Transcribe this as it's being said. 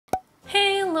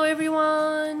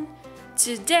everyone!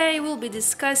 Today we'll be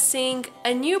discussing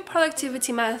a new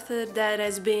productivity method that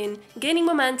has been gaining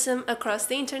momentum across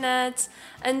the internet,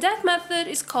 and that method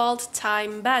is called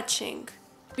time batching.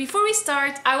 Before we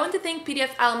start, I want to thank PDF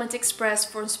Element Express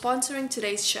for sponsoring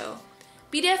today's show.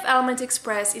 PDF Element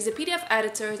Express is a PDF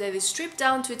editor that is stripped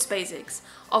down to its basics,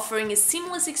 offering a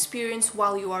seamless experience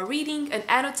while you are reading and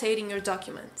annotating your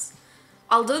documents.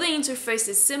 Although the interface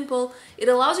is simple, it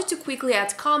allows you to quickly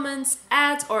add comments,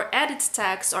 add or edit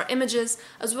text or images,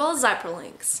 as well as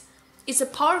hyperlinks. It's a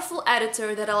powerful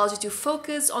editor that allows you to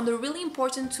focus on the really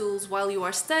important tools while you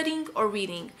are studying or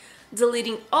reading,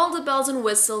 deleting all the bells and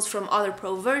whistles from other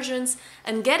pro versions,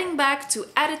 and getting back to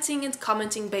editing and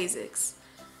commenting basics.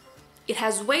 It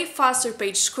has way faster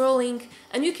page scrolling,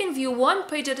 and you can view one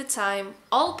page at a time,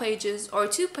 all pages, or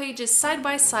two pages side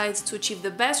by side to achieve the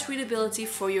best readability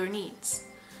for your needs.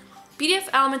 PDF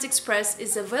Element Express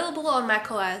is available on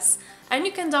macOS, and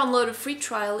you can download a free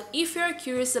trial if you are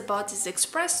curious about this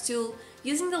Express tool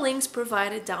using the links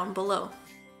provided down below.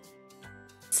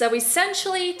 So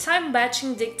essentially, time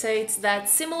batching dictates that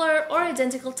similar or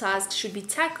identical tasks should be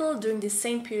tackled during the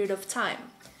same period of time.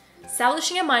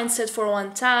 Establishing a mindset for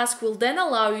one task will then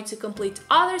allow you to complete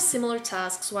other similar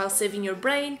tasks while saving your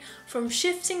brain from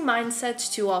shifting mindsets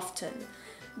too often.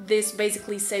 This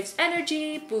basically saves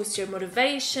energy, boosts your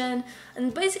motivation,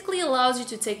 and basically allows you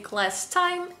to take less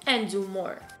time and do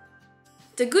more.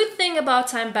 The good thing about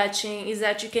time batching is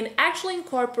that you can actually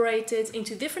incorporate it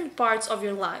into different parts of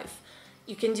your life.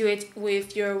 You can do it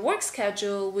with your work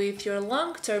schedule, with your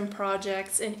long-term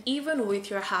projects, and even with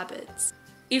your habits.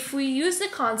 If we use the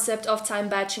concept of time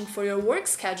batching for your work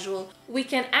schedule, we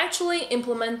can actually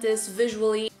implement this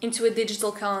visually into a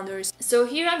digital calendar. So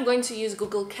here I'm going to use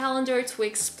Google Calendar to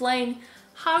explain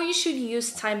how you should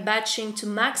use time batching to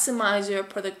maximize your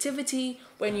productivity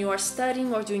when you are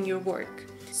studying or doing your work.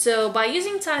 So by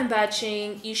using time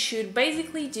batching, you should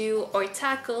basically do or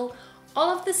tackle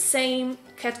all of the same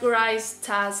categorized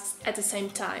tasks at the same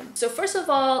time. So first of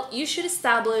all, you should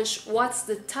establish what's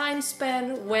the time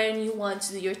span when you want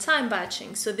to do your time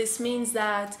batching. So this means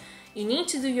that you need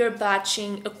to do your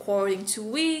batching according to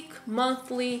week,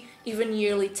 monthly, even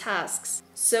yearly tasks.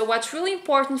 So what's really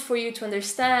important for you to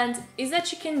understand is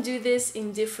that you can do this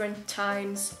in different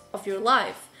times of your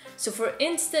life. So for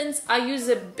instance, I use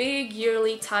a big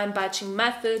yearly time batching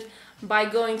method by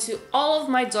going to all of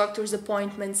my doctor's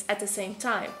appointments at the same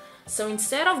time. So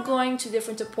instead of going to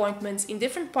different appointments in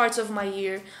different parts of my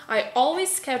year, I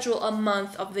always schedule a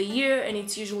month of the year, and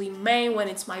it's usually May when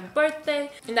it's my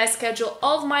birthday, and I schedule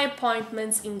all of my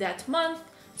appointments in that month,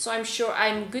 so I'm sure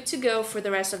I'm good to go for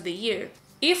the rest of the year.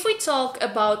 If we talk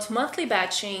about monthly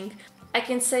batching, I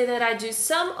can say that I do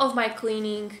some of my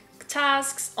cleaning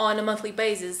tasks on a monthly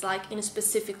basis, like in a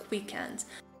specific weekend.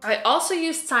 I also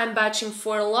use time batching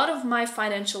for a lot of my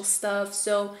financial stuff,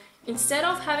 so instead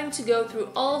of having to go through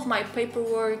all of my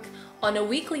paperwork on a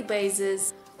weekly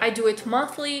basis, I do it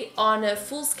monthly on a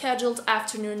full scheduled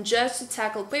afternoon just to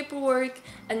tackle paperwork,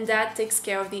 and that takes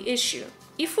care of the issue.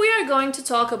 If we are going to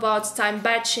talk about time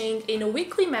batching in a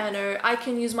weekly manner, I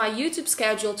can use my YouTube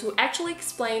schedule to actually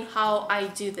explain how I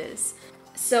do this.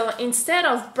 So instead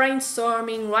of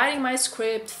brainstorming, writing my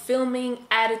script, filming,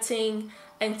 editing,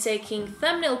 and taking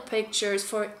thumbnail pictures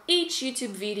for each YouTube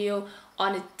video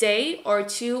on a day or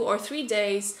 2 or 3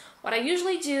 days, what I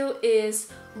usually do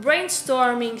is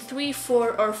brainstorming 3,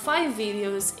 4, or 5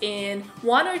 videos in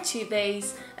 1 or 2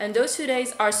 days, and those 2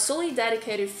 days are solely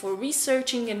dedicated for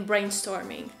researching and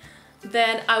brainstorming.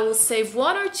 Then I will save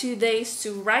 1 or 2 days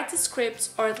to write the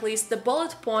scripts, or at least the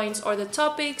bullet points or the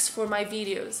topics for my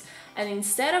videos. And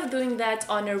instead of doing that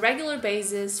on a regular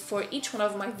basis for each one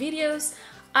of my videos,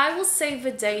 I will save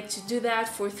a day to do that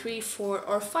for 3, 4,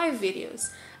 or 5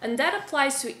 videos. And that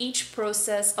applies to each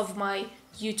process of my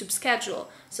YouTube schedule.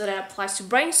 So that applies to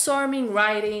brainstorming,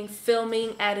 writing,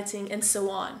 filming, editing, and so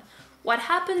on. What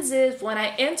happens is when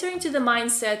I enter into the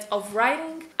mindset of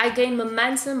writing, I gain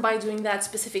momentum by doing that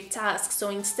specific task. So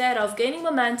instead of gaining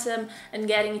momentum and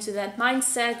getting into that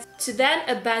mindset, to then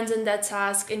abandon that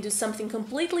task and do something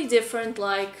completely different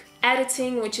like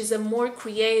editing, which is a more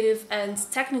creative and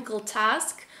technical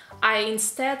task, I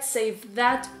instead save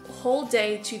that whole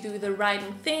day to do the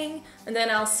writing thing, and then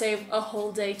I'll save a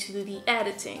whole day to do the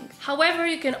editing. However,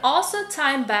 you can also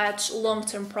time batch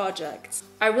long-term projects.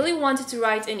 I really wanted to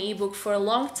write an ebook for a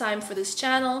long time for this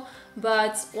channel,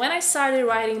 but when I started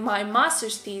writing my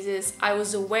master's thesis, I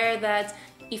was aware that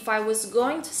if I was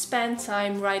going to spend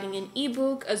time writing an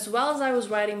ebook as well as I was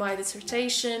writing my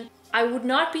dissertation, I would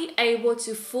not be able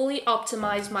to fully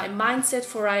optimize my mindset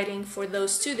for writing for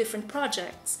those two different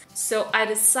projects. So I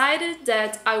decided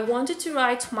that I wanted to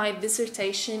write my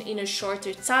dissertation in a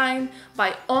shorter time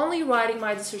by only writing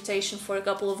my dissertation for a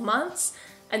couple of months.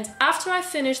 And after I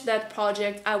finish that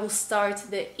project, I will start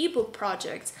the ebook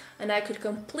project, and I could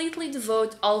completely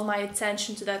devote all of my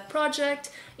attention to that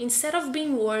project instead of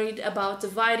being worried about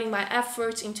dividing my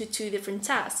efforts into two different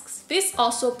tasks. This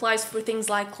also applies for things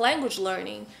like language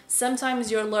learning. Sometimes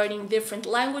you're learning different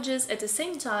languages at the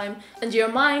same time, and your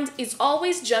mind is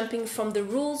always jumping from the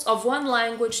rules of one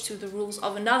language to the rules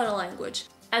of another language.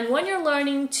 And when you're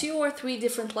learning 2 or 3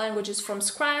 different languages from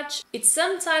scratch, it's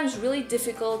sometimes really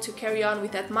difficult to carry on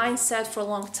with that mindset for a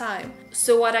long time.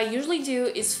 So what I usually do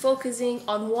is focusing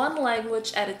on one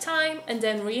language at a time and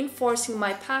then reinforcing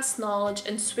my past knowledge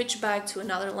and switch back to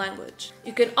another language.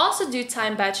 You can also do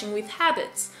time batching with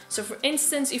habits. So for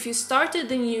instance, if you started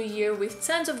the new year with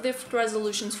tons of different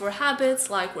resolutions for habits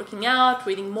like working out,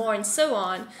 reading more, and so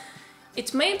on,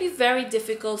 it may be very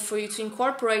difficult for you to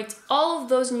incorporate all of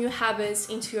those new habits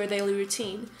into your daily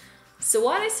routine. So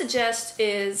what I suggest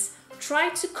is try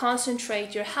to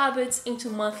concentrate your habits into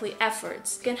monthly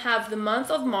efforts. You can have the month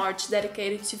of March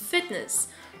dedicated to fitness.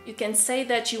 You can say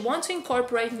that you want to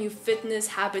incorporate new fitness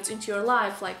habits into your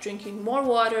life, like drinking more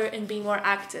water and being more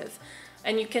active.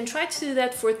 And you can try to do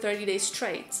that for 30 days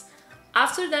straight.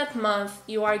 After that month,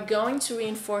 you are going to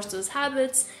reinforce those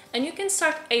habits, and you can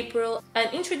start April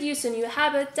and introduce a new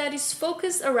habit that is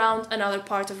focused around another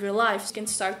part of your life. You can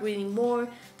start reading more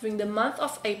during the month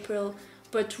of April,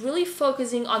 but really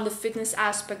focusing on the fitness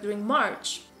aspect during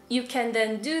March. You can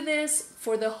then do this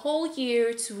for the whole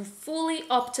year to fully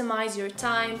optimize your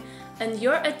time and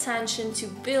your attention to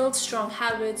build strong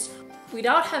habits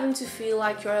without having to feel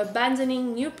like you're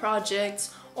abandoning new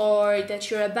projects or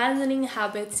that you're abandoning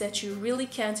habits that you really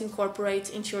can't incorporate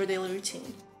into your daily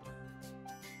routine.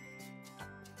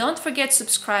 Don't forget to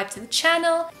subscribe to the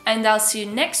channel, and I'll see you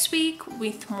next week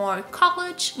with more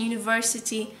college,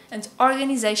 university, and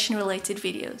organization related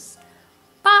videos.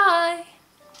 Bye!